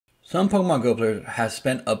Some Pokemon Go players have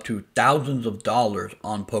spent up to thousands of dollars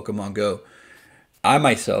on Pokemon Go. I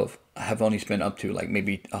myself have only spent up to like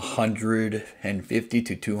maybe $150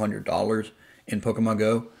 to $200 in Pokemon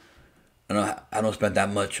Go. I don't spend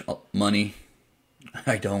that much money.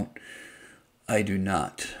 I don't. I do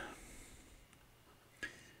not.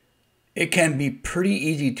 It can be pretty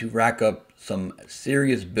easy to rack up some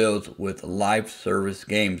serious bills with live service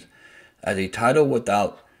games, as a title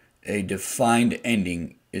without a defined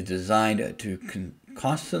ending is designed to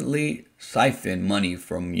constantly siphon money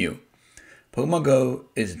from you. Pokemon Go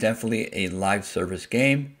is definitely a live service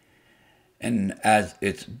game, and as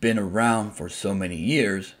it's been around for so many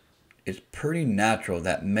years, it's pretty natural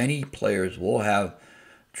that many players will have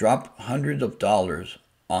dropped hundreds of dollars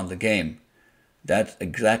on the game. That's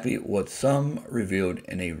exactly what some revealed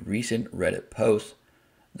in a recent Reddit post,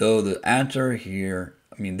 though the answer here,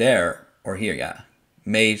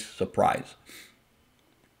 may surprise.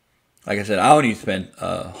 Like I said, I only spent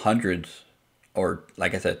hundreds, or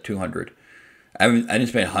like I said, 200. I didn't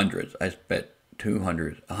spend hundreds. I spent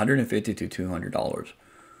 200, $150 to $200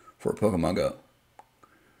 for Pokemon Go.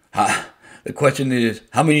 The question is,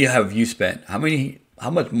 how many have you spent? How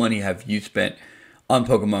much money have you spent on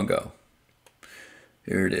Pokemon Go?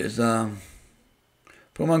 Here it is.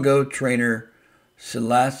 Pokemon Go trainer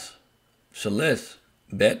Celeste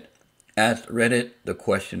Bet asked Reddit the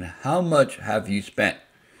question, how much have you spent?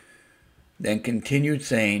 Then continued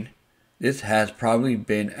saying, this has probably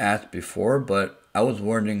been asked before, but I was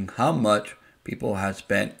wondering how much people have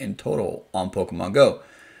spent in total on Pokemon Go.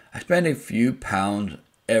 I spend a few pounds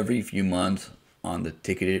every few months on the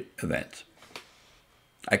ticketed events.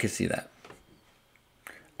 I can see that.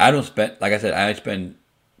 I don't spend, like I said, I spend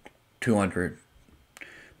 200,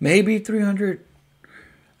 maybe 300.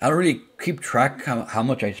 I don't really keep track how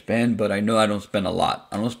much I spend, but I know I don't spend a lot.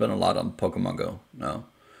 I don't spend a lot on Pokemon Go, no.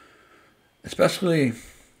 Especially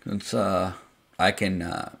since I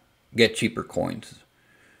can get cheaper coins.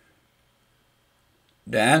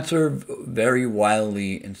 The answer vary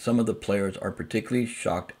wildly, and some of the players are particularly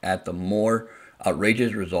shocked at the more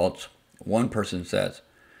outrageous results. One person says,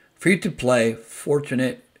 free to play,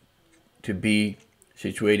 fortunate to be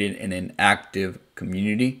situated in an active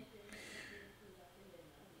community.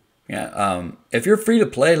 Yeah, if you're free to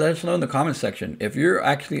play, let us know in the comment section. If you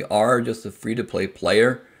actually are just a free to play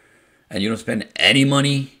player and you don't spend any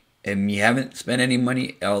money, and you haven't spent any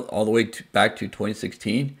money all the way back to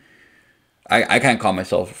 2016, I can't call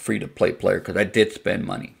myself a free to play player because I did spend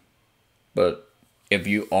money. But if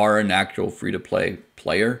you are an actual free to play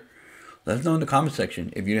player, let us know in the comment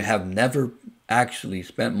section if you have never actually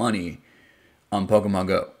spent money on Pokemon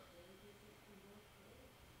Go.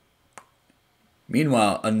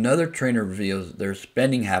 Meanwhile, another trainer reveals their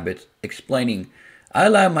spending habits, explaining, I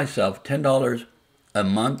allow myself $10 a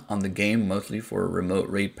month on the game, mostly for remote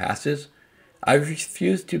raid passes. I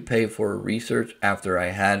refused to pay for research after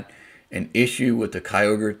I had an issue with the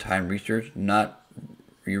Kyogre time research, not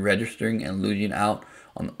re-registering and losing out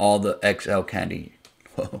on all the XL candy.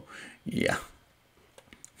 Oh, yeah.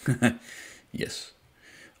 Yes.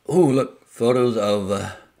 Oh, look, photos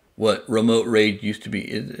of what remote raid used to be.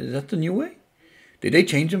 Is that the new way? Did they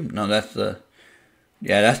change them? No, that's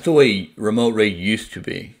the way remote raid used to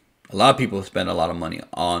be. A lot of people spend a lot of money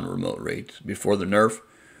on remote raids before the nerf.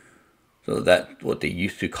 So that's what they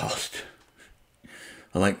used to cost.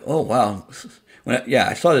 I'm like, oh wow.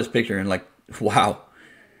 I saw this picture and like, wow.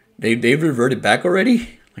 They've reverted back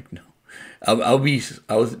already? Like, no.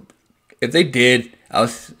 If they did, I would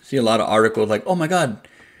see a lot of articles like, oh my god,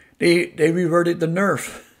 they reverted the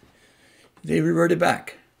nerf. They reverted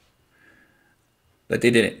back. But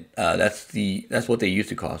they didn't. That's what they used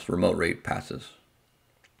to cost, remote raid passes.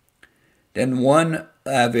 Then one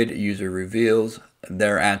avid user reveals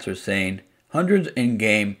their answer saying, hundreds in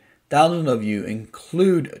game, thousands of you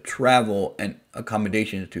include travel and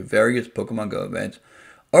accommodations to various Pokemon Go events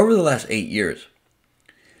over the last 8 years.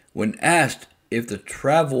 When asked if the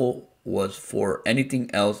travel was for anything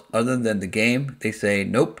else other than the game, they say,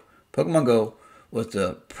 nope, Pokemon Go was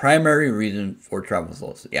the primary reason for travel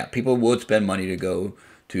slots. Yeah, people would spend money to go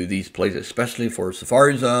to these places, especially for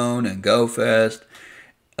Safari Zone and Go Fest.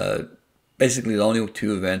 Basically, the only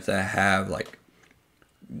two events that have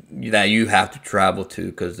that you have to travel to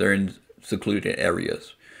because they're in secluded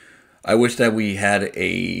areas. I wish that we had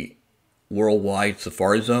a worldwide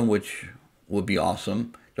Safari Zone, which would be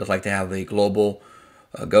awesome. Just like to have a global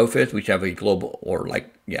Go Fest, we should have a global,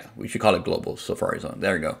 we should call it global Safari Zone.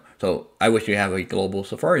 There you go. So I wish we have a global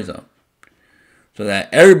Safari Zone so that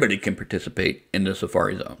everybody can participate in the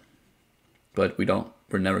Safari Zone. But we don't.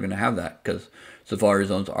 We're never going to have that because Safari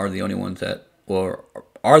Zones are the only ones that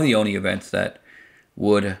are the only events that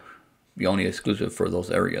would be only exclusive for those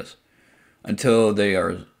areas until they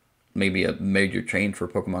are maybe a major change for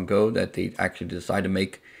Pokemon Go that they actually decide to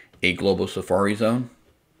make a global safari zone,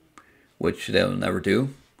 which they'll never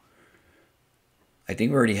do. I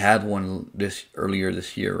think we already had one earlier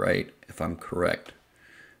this year, right? If I'm correct.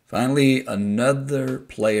 Finally, another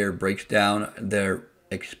player breaks down their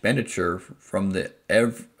expenditure from the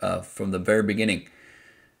very beginning.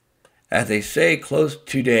 As they say, close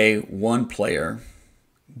to day one player,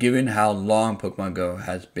 given how long Pokemon Go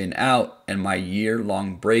has been out and my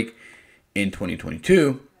year-long break in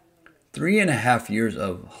 2022, 3.5 years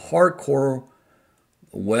of hardcore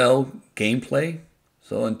gameplay.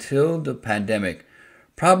 So until the pandemic,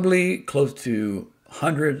 probably close to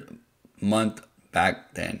 $100 month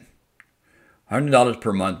back then. $100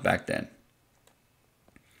 per month back then.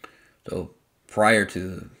 So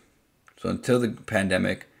until the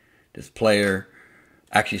pandemic, this player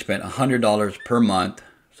actually spent $100 per month.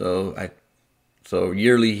 So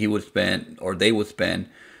yearly they would spend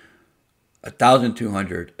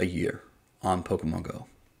 $1,200 a year on Pokemon Go.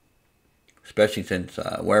 Especially since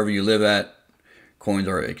wherever you live at, coins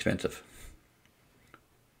are expensive.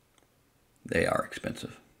 They are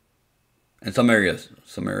expensive. In some areas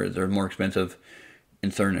are more expensive in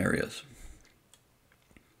certain areas.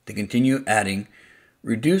 They continue adding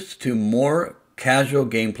reduced to more casual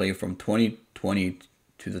gameplay from 2020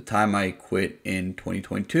 to the time I quit in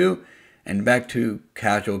 2022 and back to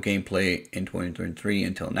casual gameplay in 2023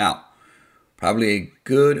 until now. Probably a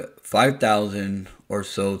good 5,000 or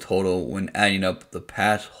so total when adding up the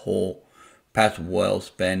past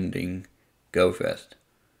well-spending GoFest.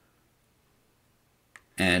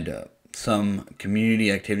 And some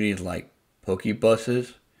community activities like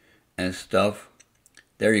Pokebuses and stuff.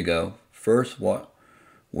 There you go. First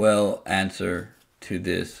answer to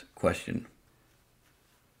this question.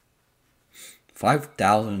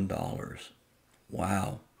 $5,000.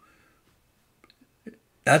 Wow.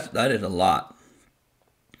 That is a lot.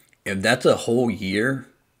 If that's a whole year,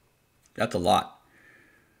 that's a lot.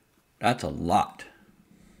 That's a lot.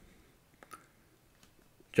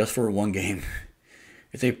 Just for one game.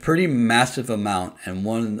 It's a pretty massive amount and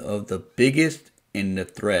one of the biggest in the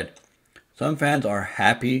thread. Some fans are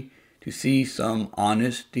happy to see some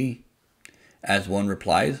honesty, as one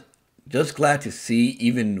replies. Just glad to see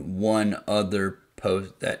even one other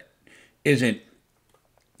post that isn't,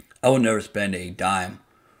 I will never spend a dime,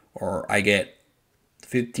 or I get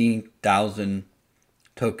 15,000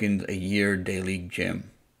 tokens a year daily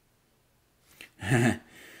gym.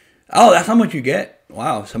 Oh, that's how much you get?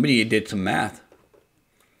 Wow, somebody did some math.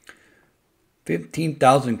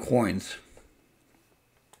 15,000 coins,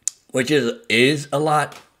 which is a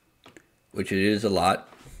lot,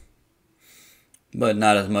 but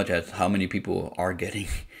not as much as how many people are getting.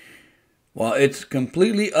 Well, it's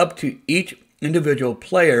completely up to each individual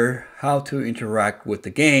player how to interact with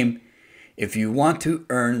the game. If you want to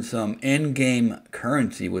earn some in-game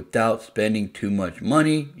currency without spending too much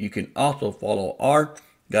money, you can also follow our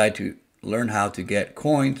guide to learn how to get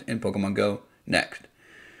coins in Pokemon Go next.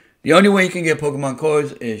 The only way you can get Pokemon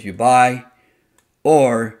coins is you buy,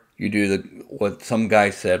 or you do what some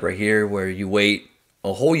guy said right here, where you wait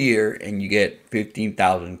a whole year and you get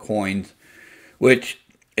 15,000 coins, which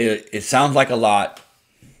it sounds like a lot,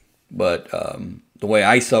 but the way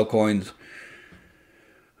I sell coins,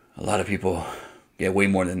 a lot of people get way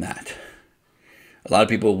more than that. A lot of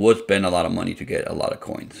people would spend a lot of money to get a lot of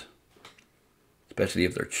coins, especially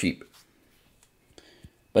if they're cheap.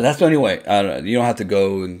 But that's the only way. You don't have to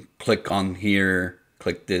go and click on here,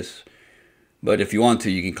 click this. But if you want to,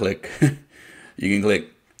 you can click. You can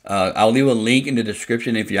click. I'll leave a link in the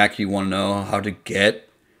description if you actually want to know how to get.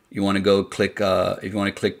 You want to go click. If you want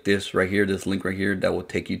to click this right here, this link right here, that will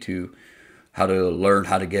take you to how to learn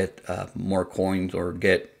how to get more coins or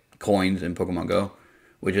get coins in Pokemon Go,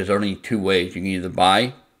 which is only two ways. You can either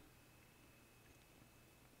buy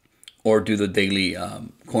or do the daily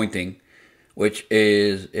coin thing. Which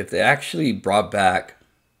is, if they actually brought back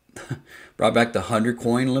the 100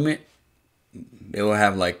 coin limit, they will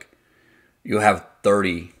have you'll have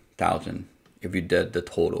 30,000 if you did the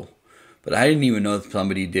total. But I didn't even know if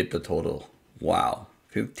somebody did the total. Wow,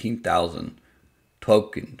 15,000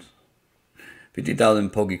 tokens,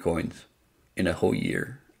 50,000 Pokecoins in a whole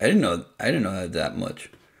year. I didn't know that much.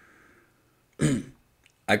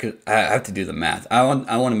 I have to do the math. I want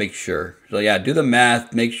to make sure. So yeah, do the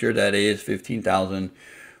math. Make sure that it is 15,000.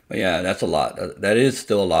 But yeah, that's a lot. That is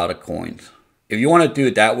still a lot of coins. If you want to do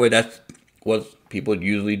it that way, that's what people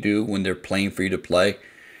usually do when they're playing free to play.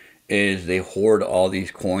 Is they hoard all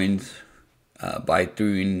these coins by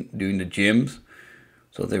doing the gyms,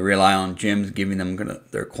 So they rely on gyms giving them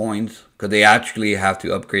their coins, because they actually have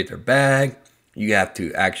to upgrade their bag. You have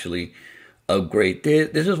to actually upgrade this.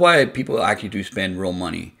 This is why people actually do spend real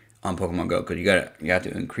money on Pokemon Go, because you have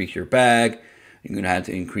to increase your bag. You're gonna have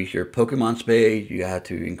to increase your Pokemon space. You have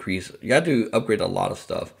to upgrade a lot of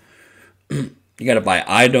stuff. You gotta buy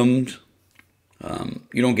items.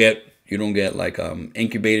 You don't get like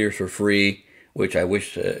incubators for free, which I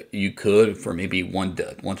wish you could, for maybe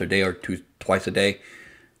once a day or twice a day,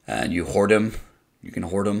 and you hoard them. You can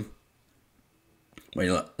hoard them.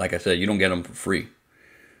 But like I said, you don't get them for free.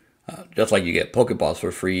 Just like you get Pokeballs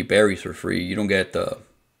for free, berries for free, you don't get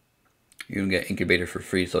incubators for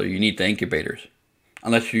free. So you need the incubators,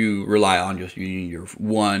 unless you rely on just using your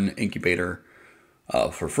one incubator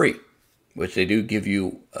for free, which they do give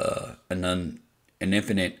you an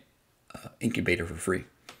infinite incubator for free.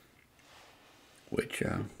 Which,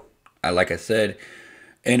 like I said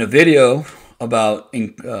in a video about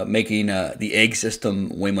making the egg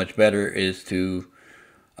system way much better, is to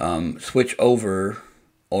switch over,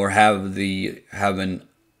 or having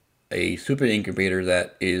a super incubator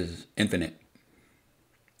that is infinite.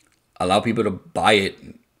 Allow people to buy it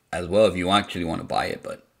as well if you actually want to buy it,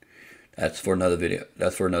 but that's for another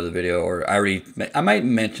video. Or I might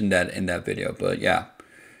mention that in that video, but yeah,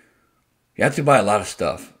 you have to buy a lot of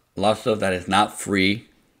stuff that is not free.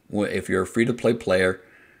 If you're a free-to-play player,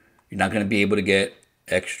 you're not going to be able to get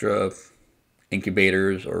extra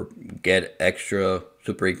incubators or get extra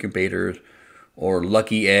super incubators or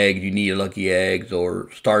lucky eggs. You need lucky eggs or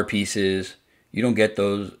star pieces. You don't get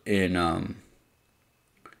those in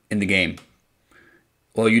the game.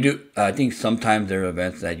 Well, you do. I think sometimes there are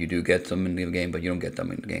events that you do get some in the game, but you don't get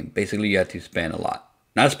them in the game. Basically, you have to spend a lot.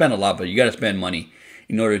 Not spend a lot, but you got to spend money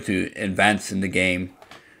in order to advance in the game.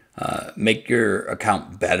 Make your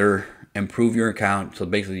account better, improve your account. So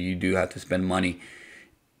basically, you do have to spend money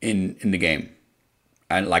in the game.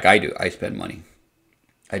 And like I do, I spend money.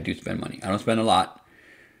 I do spend money. I don't spend a lot.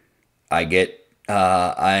 I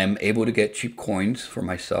am able to get cheap coins for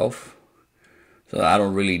myself, so I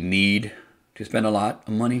don't really need to spend a lot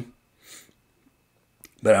of money.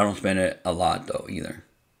 But I don't spend it a lot though either.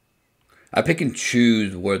 I pick and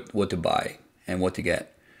choose what to buy and what to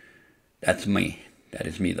get. That's me. That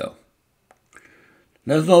is me though.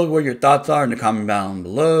 Let us know what your thoughts are in the comment down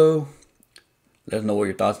below. Let us know what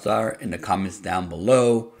your thoughts are in the comments down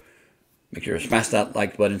below. Make sure to smash that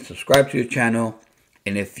like button, subscribe to the channel.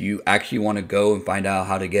 And if you actually want to go and find out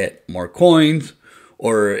how to get more coins,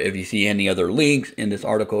 or if you see any other links in this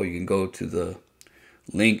article, you can go to the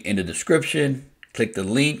link in the description, click the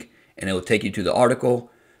link, and it will take you to the article.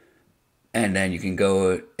 And then you can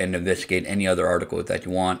go and investigate any other article that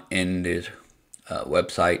you want in this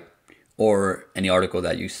website, or any article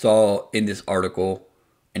that you saw in this article,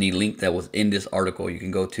 any link that was in this article you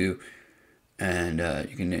can go to, and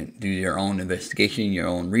you can do your own investigation, your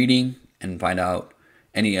own reading, and find out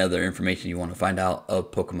any other information you want to find out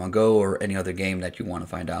of Pokemon Go, or any other game that you want to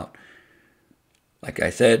find out. Like I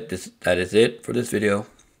said, that is it for this video,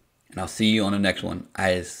 and I'll see you on the next one.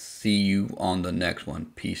 I see you on the next one.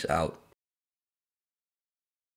 Peace out.